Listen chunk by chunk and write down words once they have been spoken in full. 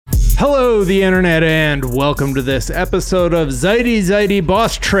Hello, the internet, and welcome to this episode of Zeity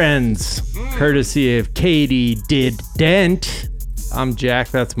Boss Trends, courtesy of Katie Did Dent. I'm Jack,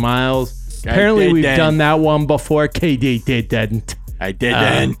 that's Miles. Apparently we've done that one before. Katie Did Dent. I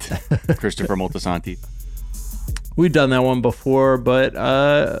didn't. Christopher Moltisanti. We've done that one before, but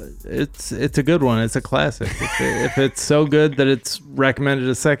it's a good one. It's a classic. If it's so good that it's recommended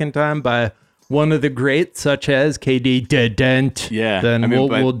a second time by one of the greats, such as KD Dent, then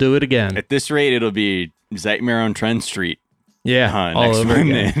we'll do it again. At this rate, it'll be Zeitmare on Trend Street. Yeah, all over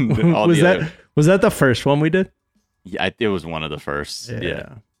again. Was that the first one we did? Yeah, it was one of the first.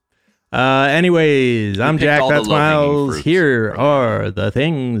 Yeah. Anyways, I'm Jack, that's Miles. Here are the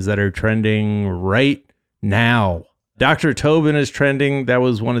things that are trending right now. Dr. Chauvin is trending. That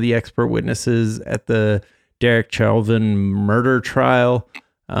was one of the expert witnesses at the Derek Chauvin murder trial.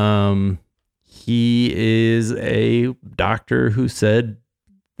 He is a doctor who said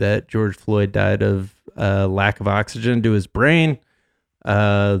that George Floyd died of lack of oxygen to his brain.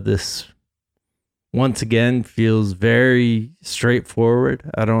 This, once again, feels very straightforward.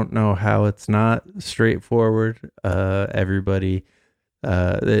 I don't know how it's not straightforward. Everybody,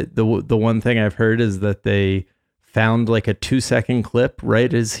 the one thing I've heard is that they found like a 2-second clip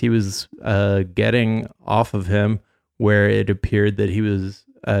right as he was getting off of him, where it appeared that he was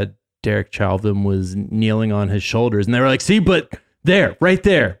Derek Chauvin was kneeling on his shoulders, and they were like, "See, but there, right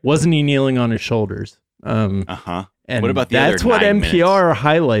there, wasn't he kneeling on his shoulders?" And what about the that's other what 9 NPR minutes?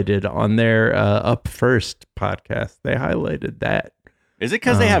 highlighted on their Up First podcast. They highlighted that. Is it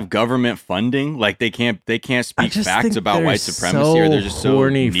because they have government funding? Like they can't speak facts about white supremacy, or they're just so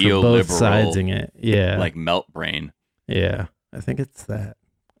horny neoliberal, for both sides in it. Yeah, like melt brain. Yeah, I think it's that.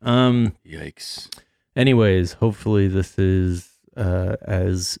 Yikes. Anyways, hopefully this is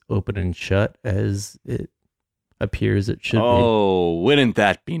as open and shut as it appears it should be. Oh, wouldn't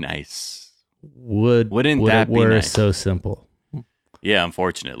that be nice? Wouldn't that be nice? So simple. Yeah,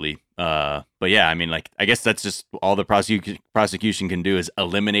 unfortunately. But yeah, I mean, like, I guess that's just all the prosecution can do is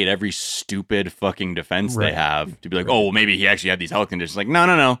eliminate every stupid fucking defense they have to be like, oh, well, maybe he actually had these health conditions. Like,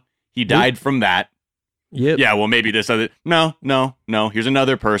 no. He died from that. Yep. Yeah, well, maybe this other... No. Here's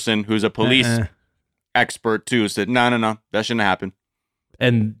another person who's a police expert, too, said, no, that shouldn't happen.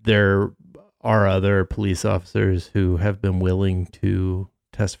 And there are other police officers who have been willing to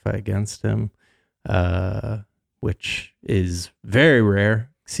testify against him, which is very rare,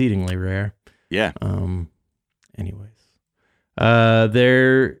 exceedingly rare. Yeah. Anyways,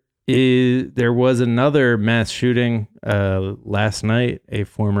 there was another mass shooting last night. A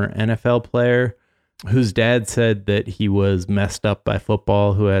former NFL player whose dad said that he was messed up by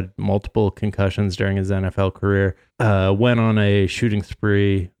football, who had multiple concussions during his NFL career, went on a shooting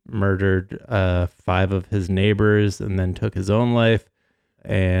spree, murdered 5 of his neighbors, and then took his own life.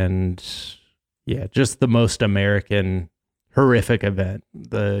 And yeah, just the most American horrific event.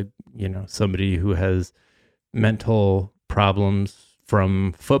 Somebody who has mental problems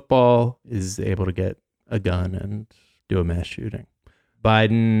from football is able to get a gun and do a mass shooting.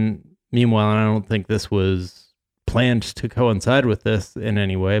 Biden, meanwhile, I don't think this was planned to coincide with this in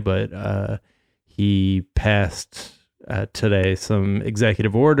any way, but he passed today some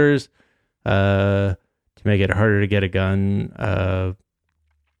executive orders to make it harder to get a gun.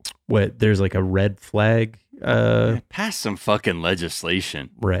 There's like a red flag. Pass some fucking legislation.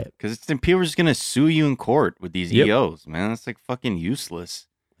 Right. Because people are just going to sue you in court with these EOs, man. That's like fucking useless.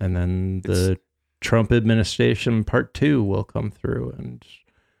 And then the Trump administration part 2 will come through and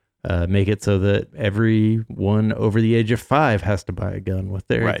make it so that everyone over the age of 5 has to buy a gun with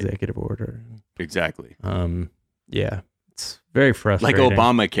their executive order. Exactly. Yeah, it's very frustrating. Like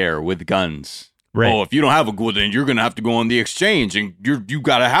Obamacare with guns. Right. Oh, if you don't have a gun, then you're going to have to go on the exchange and you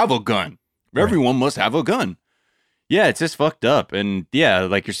got to have a gun. Everyone must have a gun. Yeah, it's just fucked up. And yeah,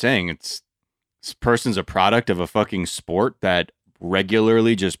 like you're saying, this person's a product of a fucking sport that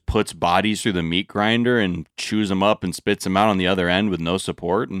regularly just puts bodies through the meat grinder and chews them up and spits them out on the other end with no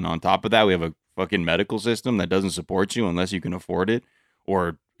support. And on top of that, we have a fucking medical system that doesn't support you unless you can afford it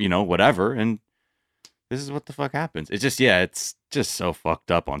or, whatever. And this is what the fuck happens. It's just, it's just so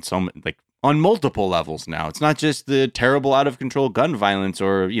fucked up on on multiple levels now. It's not just the terrible out of control gun violence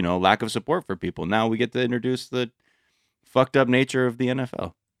or, lack of support for people. Now we get to introduce the fucked up nature of the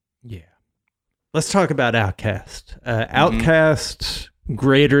NFL. Yeah. Let's talk about Outkast. Outkast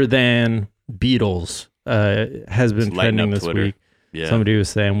greater than Beatles has been trending this week. Yeah. Somebody was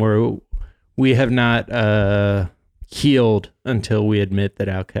saying we have not healed until we admit that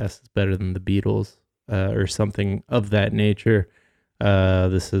Outkast is better than the Beatles or something of that nature.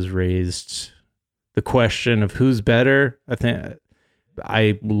 This has raised the question of who's better. I think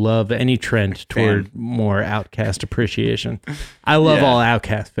I love any trend toward more Outkast appreciation. I love all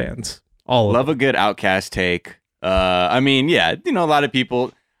Outkast fans. All love a good Outkast take. I mean, yeah, a lot of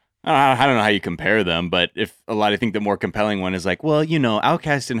people. I don't know how you compare them, but I think the more compelling one is like, well,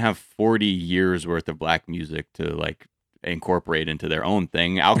 Outkast didn't have 40 years worth of black music to like incorporate into their own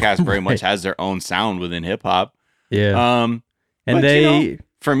thing. Outkast very much has their own sound within hip hop. Yeah. And but,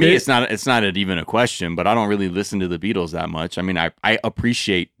 for me, it's not even a question, but I don't really listen to the Beatles that much. I mean, I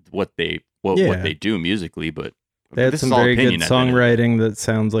appreciate what they do musically, but they had some very good songwriting that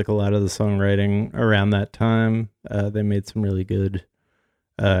sounds like a lot of the songwriting around that time. They made some really good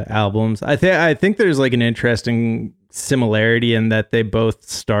albums. I think there's like an interesting similarity in that they both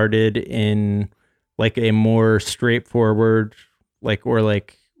started in like a more straightforward,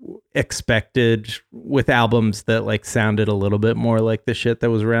 expected with albums that like sounded a little bit more like the shit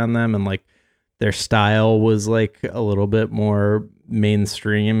that was around them, and like their style was like a little bit more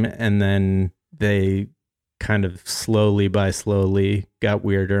mainstream, and then they kind of slowly got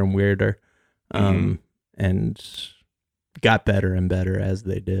weirder and weirder, and got better and better as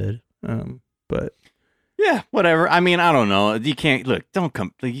they did. But yeah, whatever. I mean, I don't know. You can't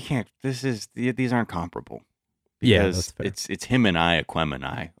you can't. These aren't comparable. Because it's him and I, Aquem and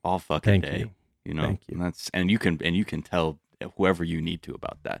I, all fucking day. Thank you. And you can tell whoever you need to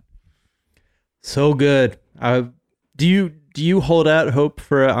about that. So good. Do you hold out hope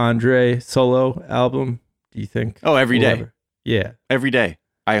for an Andre solo album? Do you think? Oh, every day. Yeah, every day.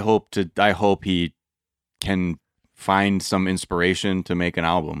 I hope he can find some inspiration to make an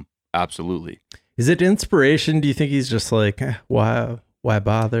album. Absolutely. Is it inspiration? Do you think he's just like, why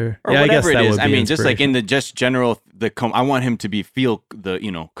bother? Or whatever it is. I mean, just like in the just general, I want him to feel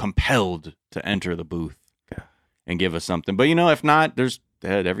compelled to enter the booth and give us something. But if not, there's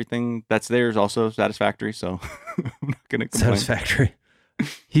everything that's there is also satisfactory. So I'm not gonna complain. Satisfactory.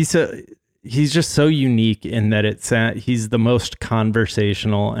 He's just so unique in that he's the most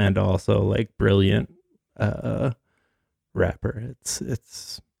conversational and also like brilliant rapper.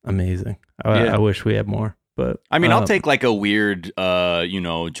 It's amazing. I wish we had more. But I mean, I'll take like a weird,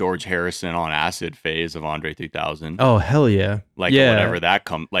 George Harrison on acid phase of Andre 3000. Oh, hell yeah. Whatever that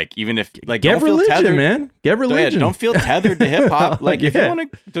comes, like, even if, like, get don't religion, feel tethered, man. Get religion. Don't feel tethered to hip hop. Like, if you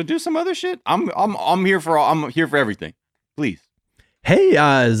want to do some other shit, I'm here for everything. Please. Hey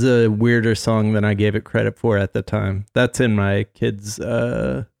is a weirder song than I gave it credit for at the time. That's in my kids'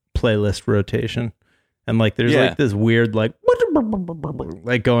 playlist rotation. And like, there's like this weird, like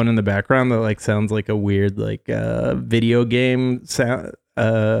going in the background that like sounds like a weird, like video game sound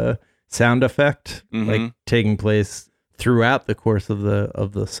effect, like taking place throughout the course of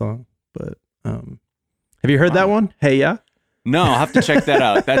the song. But have you heard that one? Hey, yeah. No, I'll have to check that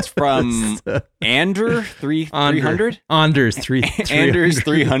out. That's from Anders 300. Anders 300. Anders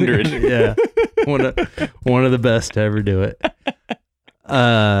 300. Yeah, one of the best to ever do it.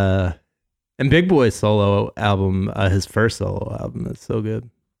 And Big Boy's solo album, his first solo album, is so good.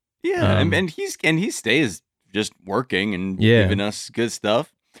 Yeah, and he stays just working and giving us good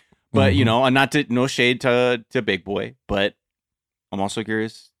stuff. But no shade to Big Boy, but I'm also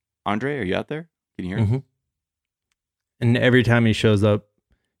curious. Andre, are you out there? Can you hear us? And every time he shows up,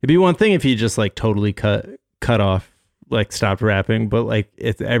 it'd be one thing if he just like totally cut off, like stopped rapping. But like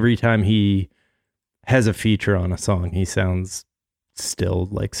it's every time he has a feature on a song, he sounds still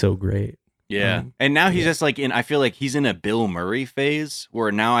like so great. Yeah. And now he's just like I feel like he's in a Bill Murray phase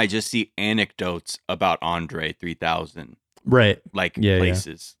where now I just see anecdotes about Andre 3000. Right. Like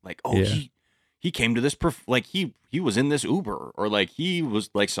places. Yeah. Like, he came to this, he was in this Uber, or like he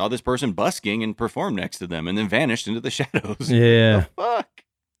was like, saw this person busking and performed next to them and then vanished into the shadows. Yeah. The fuck?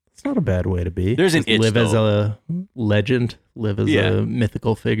 It's not a bad way to be. There's an itch, live as a legend, live as a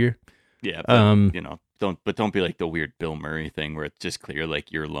mythical figure. Yeah. But, don't be like the weird Bill Murray thing where it's just clear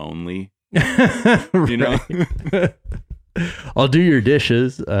like you're lonely. I'll do your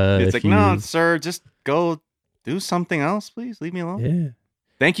dishes. It's like, no, sir, just go do something else, please. Leave me alone. Yeah.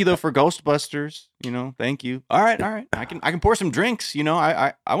 Thank you though for Ghostbusters. Thank you. All right. I can pour some drinks.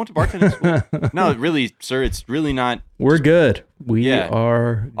 I went to bartending school. No, really, sir, it's really not. We're good. We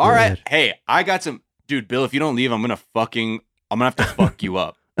are. Good. All right. Hey, I got some, dude. Bill, if you don't leave, I'm gonna have to fuck you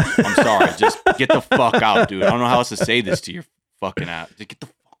up. I'm sorry. Just get the fuck out, dude. I don't know how else to say this to your fucking ass. Just get the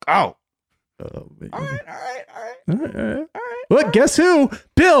fuck out. Oh, man. All right. What? Guess who?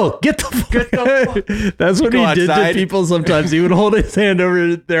 Bill, get the fuck out. That's what he did to people sometimes. He would hold his hand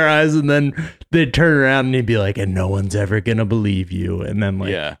over their eyes and then they'd turn around and he'd be like, and no one's ever going to believe you. And then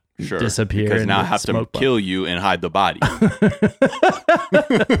like disappear. Because now I have to kill you and hide the body.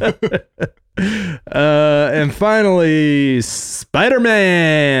 And finally,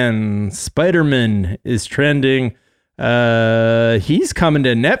 Spider-Man. Spider-Man is trending. He's coming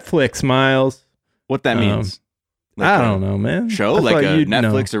to Netflix, Miles. What that means? Like I don't know, man. Show like a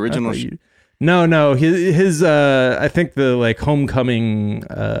Netflix original show? No. His I think the like Homecoming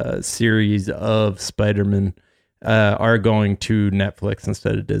series of Spider-Man are going to Netflix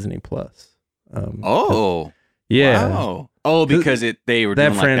instead of Disney Plus. Yeah. Wow. Oh, because they were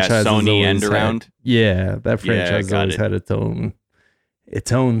doing like that Sony end around. That franchise always had its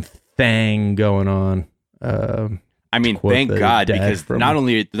own thing going on. I mean, thank God, because not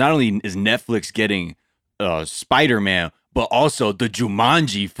only is Netflix getting Spider-Man, but also the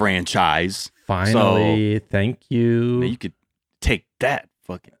Jumanji franchise. Finally, thank you. You could take that,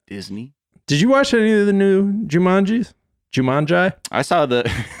 fucking Disney. Did you watch any of the new Jumanjis? Jumanji? I saw the.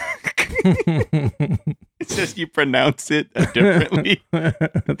 It's just you pronounce it differently. That's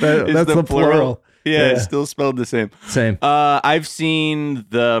the plural. Yeah, it's still spelled the same. Same. I've seen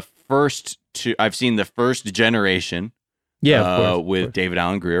the first two. I've seen the first generation. Yeah, of course. David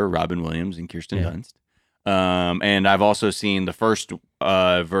Alan Grier, Robin Williams, and Kirsten Dunst. And I've also seen the first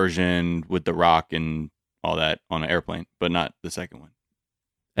version with The Rock and all that on an airplane, but not the second one.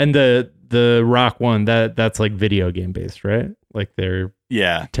 And the Rock one, that's like video game based, right? Like they're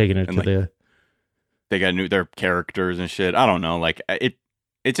taking it to they got their characters and shit. I don't know. Like it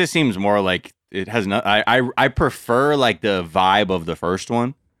just seems more like it has not. I prefer like the vibe of the first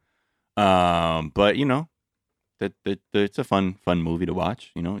one. But you know, that it's a fun movie to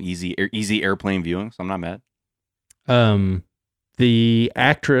watch. You know, easy airplane viewing. So I'm not mad. The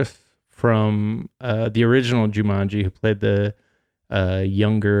actress from the original Jumanji who played the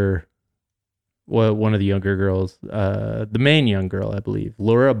one of the younger girls, the main young girl, I believe,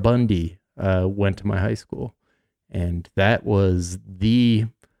 Laura Bundy, went to my high school, and that was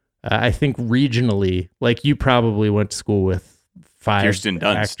I think regionally, like you probably went to school with 5 Kirsten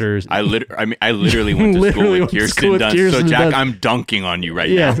Dunst actors. I literally went to school with Kirsten Dunst. So Jack, I'm dunking on you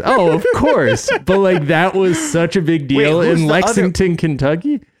right now. Oh, of course. But like that was such a big deal in Lexington,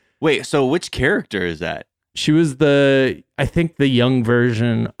 Kentucky. Wait, so which character is that? She was I think the young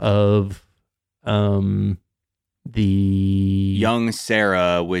version of the young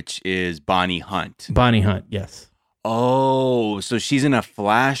Sarah, which is Bonnie Hunt. Bonnie Hunt, yes. Oh, so she's in a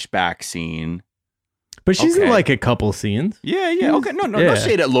flashback scene. But she's in like a couple scenes. Yeah. Okay, no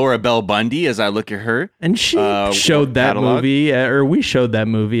shade at Laura Bell Bundy as I look at her. And she showed that movie, or we showed that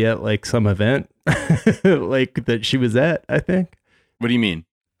movie at like some event, like that she was at. I think. What do you mean?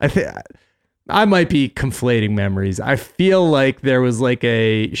 I might be conflating memories. I feel like there was like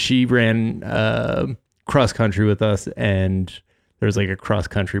she ran cross country with us, and there was like a cross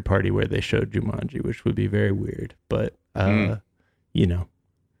country party where they showed Jumanji, which would be very weird. But you know.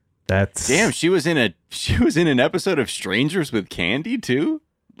 Damn, she was in an episode of Strangers with Candy too.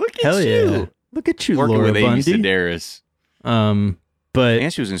 Look at you! Look at you, working Laura with Amy Bundy. Sedaris. But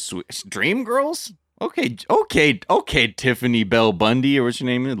and she was in Dreamgirls. Okay, Tiffany Bell Bundy, or what's your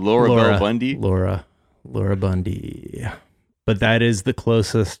name? Laura Bell Bundy. Laura Bundy. But that is the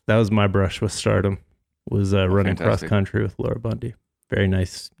closest. That was my brush with stardom. Was running cross country with Laura Bundy. Very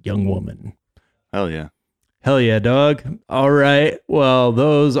nice young woman. Hell yeah, dog. All right. Well,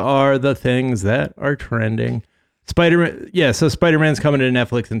 those are the things that are trending. Spider-Man. Yeah, so Spider-Man's coming to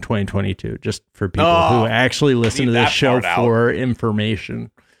Netflix in 2022, just for people who actually listen to this show for information.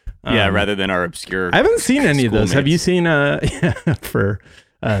 Rather than our obscure. I haven't seen any of those. Mates. Have you seen for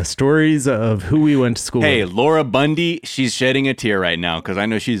stories of who we went to school with? Laura Bundy, she's shedding a tear right now because I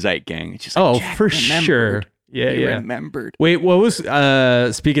know she's Zeitgang. She's like, for sure. Yeah. Remembered. Wait, what was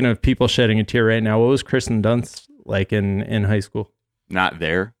speaking of people shedding a tear right now, what was Kirsten Dunst like in high school? Not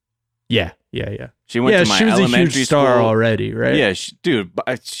there. Yeah. She went to my she was elementary a huge star school already, right? Yeah,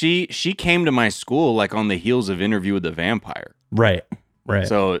 she came to my school like on the heels of Interview with the Vampire. Right.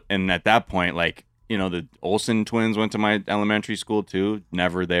 So, and at that point, like, you know, the Olsen twins went to my elementary school too.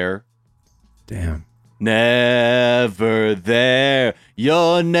 Never there. Damn. Never there.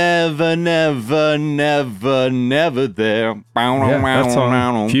 You're never there. That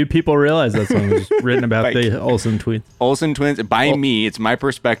song. Few people realize that song was written about the Olsen twins. Olsen twins, by me, it's my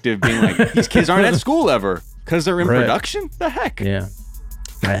perspective being like, these kids aren't at school ever because they're in production? The heck? Yeah.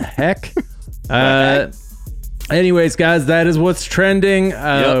 The heck? Anyways, guys, that is what's trending.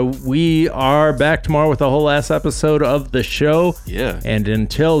 We are back tomorrow with a whole last episode of the show. Yeah. And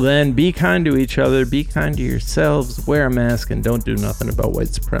until then, be kind to each other, be kind to yourselves, wear a mask, and don't do nothing about white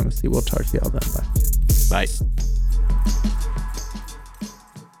supremacy. We'll talk to y'all then. Bye. Bye.